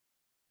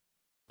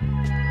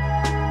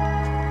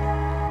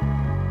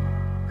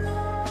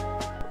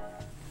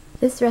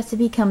This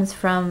recipe comes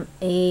from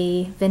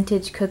a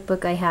vintage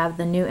cookbook I have,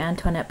 the New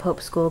Antoinette Pope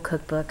School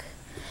cookbook,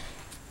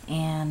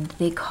 and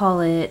they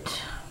call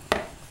it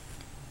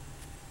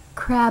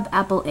crab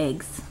apple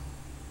eggs.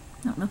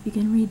 I don't know if you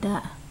can read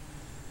that,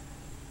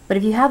 but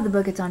if you have the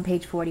book, it's on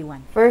page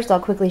 41. First, I'll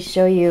quickly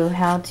show you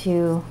how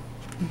to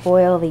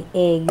boil the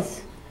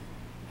eggs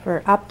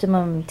for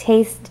optimum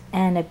taste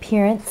and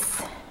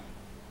appearance.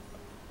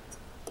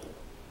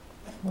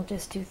 We'll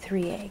just do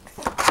 3 eggs.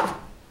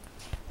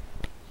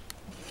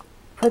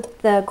 Put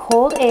the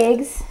cold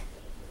eggs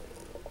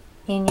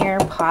in your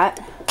pot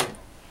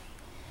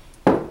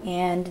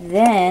and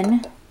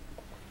then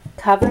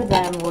cover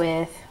them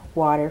with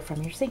water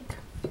from your sink.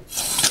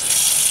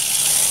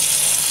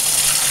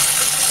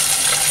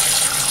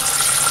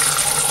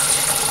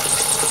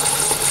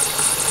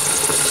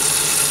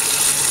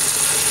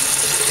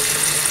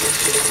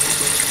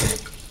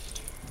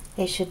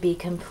 They should be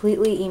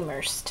completely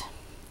immersed.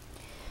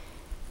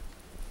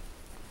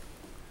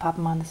 Pop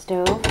them on the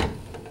stove.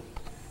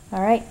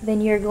 Alright,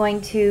 then you're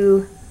going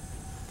to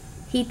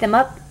heat them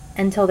up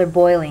until they're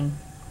boiling.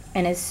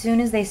 And as soon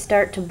as they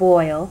start to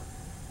boil,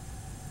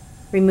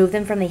 remove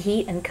them from the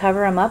heat and cover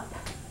them up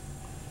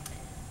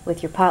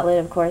with your pot lid,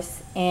 of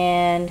course.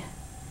 And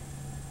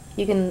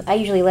I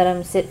usually let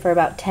them sit for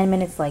about 10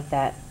 minutes like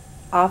that,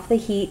 off the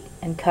heat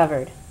and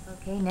covered.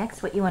 Okay,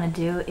 next what you want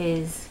to do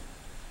is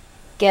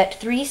get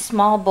 3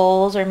 small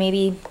bowls or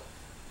maybe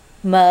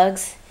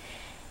mugs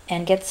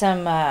and get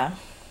some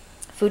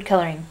food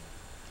coloring.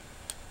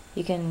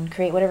 You can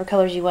create whatever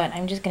colors you want.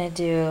 I'm just going to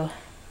do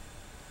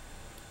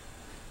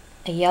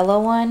a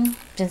yellow one.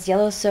 Since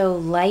yellow is so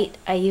light,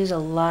 I use a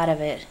lot of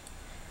it.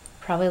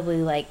 Probably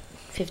like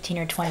 15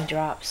 or 20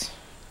 drops.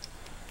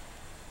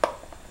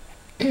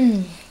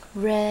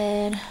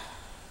 Red,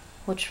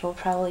 which will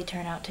probably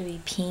turn out to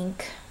be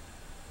pink.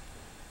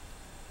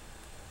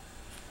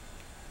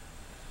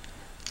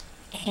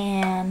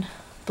 And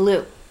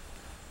blue.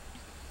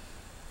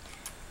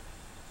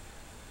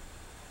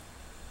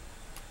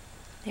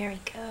 There we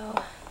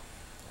go.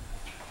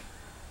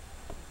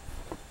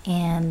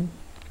 And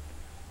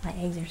my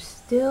eggs are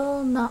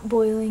still not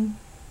boiling,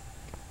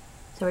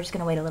 so we're just going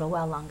to wait a little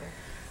while longer.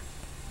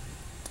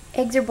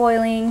 Eggs are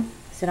boiling,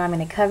 so now I'm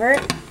going to cover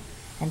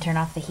and turn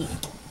off the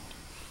heat.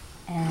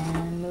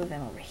 And move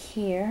them over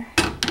here.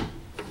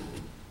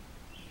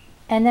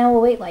 And now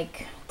we'll wait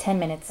like 10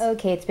 minutes.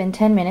 Okay, it's been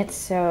 10 minutes,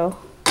 so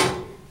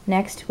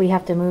next we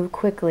have to move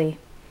quickly.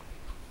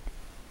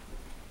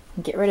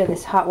 Get rid of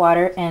this hot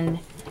water and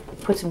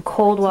put some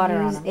cold water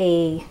on them.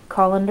 A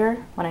colander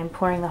when I'm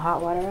pouring the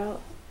hot water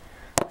out.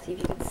 Let's see if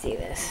you can see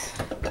this.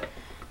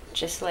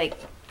 Just like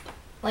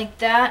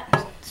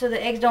that, so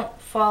the eggs don't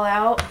fall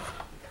out.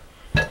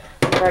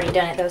 I've already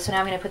done it though, so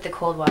now I'm going to put the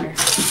cold water. Okay,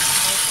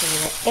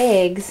 the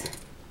eggs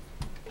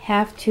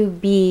have to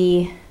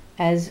be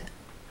as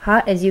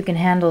hot as you can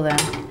handle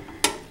them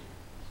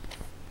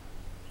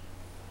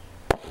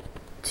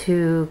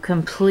to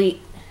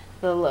complete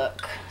the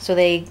look, so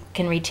they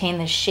can retain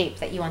the shape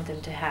that you want them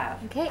to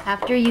have. Okay,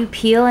 after you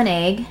peel an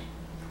egg,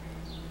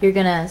 you're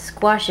gonna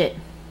squash it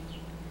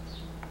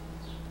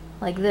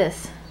like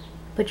this.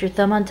 Put your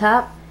thumb on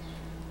top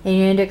and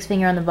your index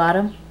finger on the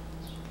bottom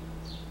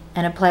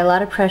and apply a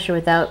lot of pressure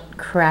without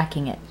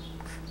cracking it.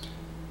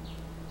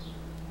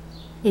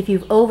 If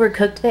you've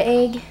overcooked the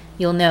egg,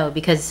 you'll know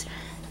because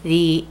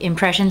the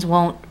impressions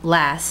won't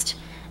last.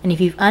 And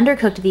if you've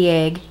undercooked the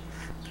egg,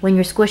 when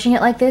you're squishing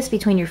it like this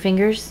between your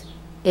fingers,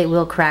 it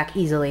will crack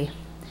easily.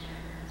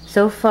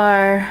 So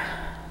far,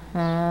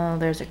 oh,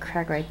 there's a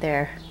crack right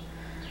there.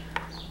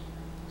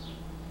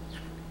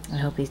 I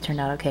hope these turned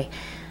out okay.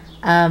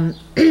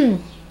 The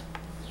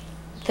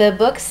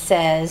book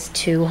says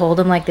to hold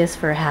them like this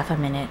for half a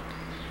minute.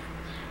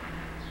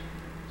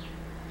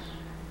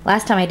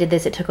 Last time I did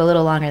this, it took a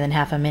little longer than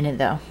half a minute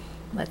though.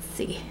 Let's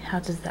see, how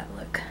does that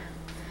look?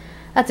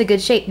 That's a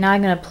good shape. Now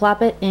I'm going to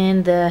plop it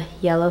in the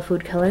yellow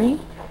food coloring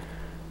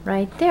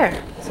right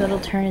there. So it'll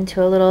turn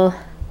into a little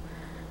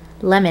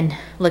lemon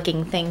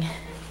looking thing.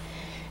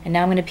 And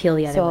now I'm going to peel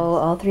the other ones. So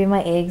all 3 of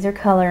my eggs are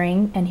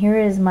coloring, and here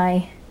is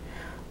my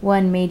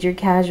one major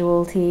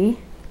casualty.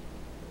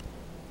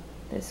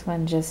 This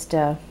one just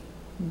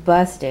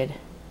busted,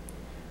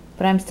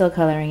 but I'm still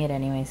coloring it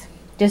anyways,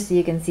 just so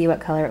you can see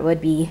what color it would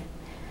be.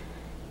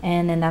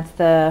 And then that's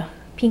the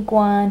pink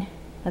one.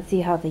 Let's see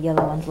how the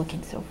yellow one's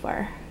looking so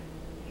far.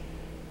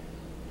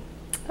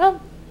 Oh,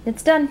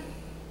 it's done.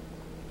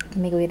 Let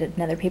me go get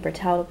another paper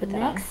towel to put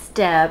that on. Next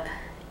step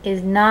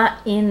is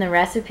not in the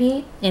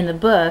recipe, in the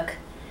book,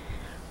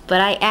 but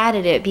I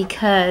added it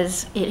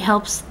because it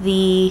helps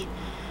the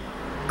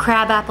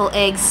crabapple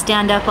egg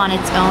stand up on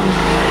its own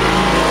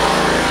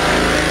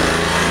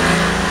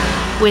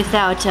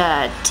without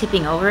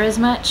tipping over as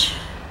much.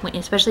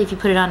 Especially if you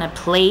put it on a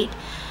plate,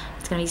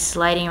 it's going to be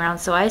sliding around.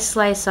 So I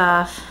slice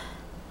off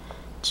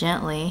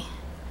gently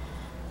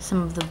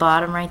some of the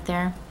bottom right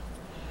there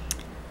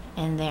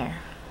and there.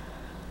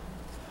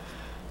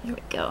 There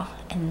we go.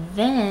 And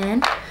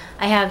then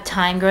I have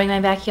thyme growing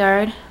in my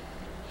backyard,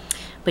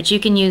 but you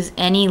can use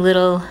any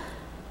little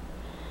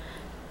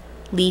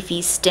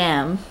leafy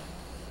stem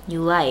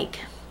you like,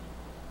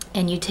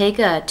 and you take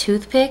a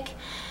toothpick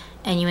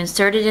and you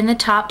insert it in the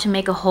top to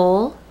make a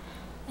hole,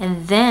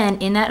 and then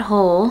in that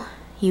hole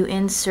you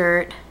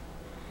insert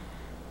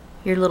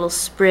your little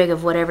sprig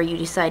of whatever you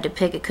decide to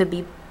pick. It could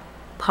be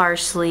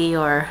parsley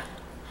or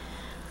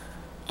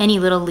any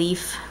little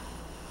leaf,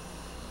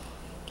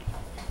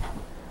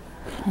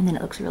 and then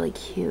it looks really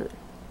cute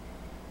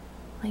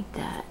like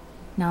that.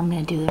 Now I'm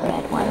going to do the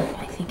red one.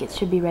 I think it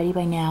should be ready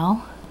by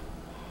now.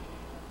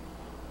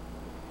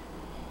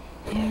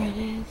 There it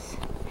is.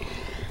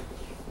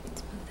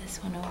 Let's move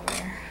this one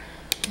over,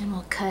 and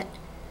we'll cut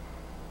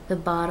the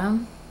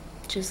bottom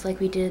just like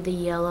we did the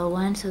yellow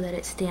one so that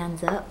it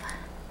stands up.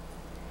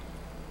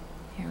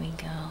 Here we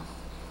go.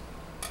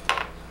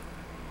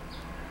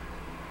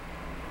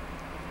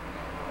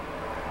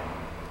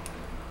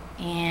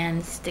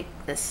 And stick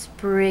the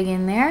sprig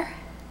in there.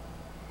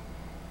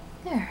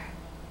 There.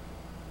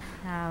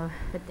 Now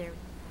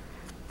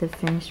the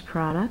finished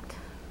product.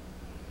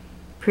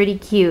 Pretty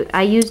cute.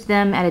 I used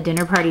them at a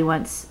dinner party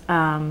once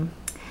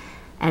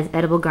as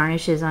edible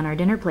garnishes on our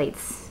dinner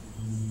plates.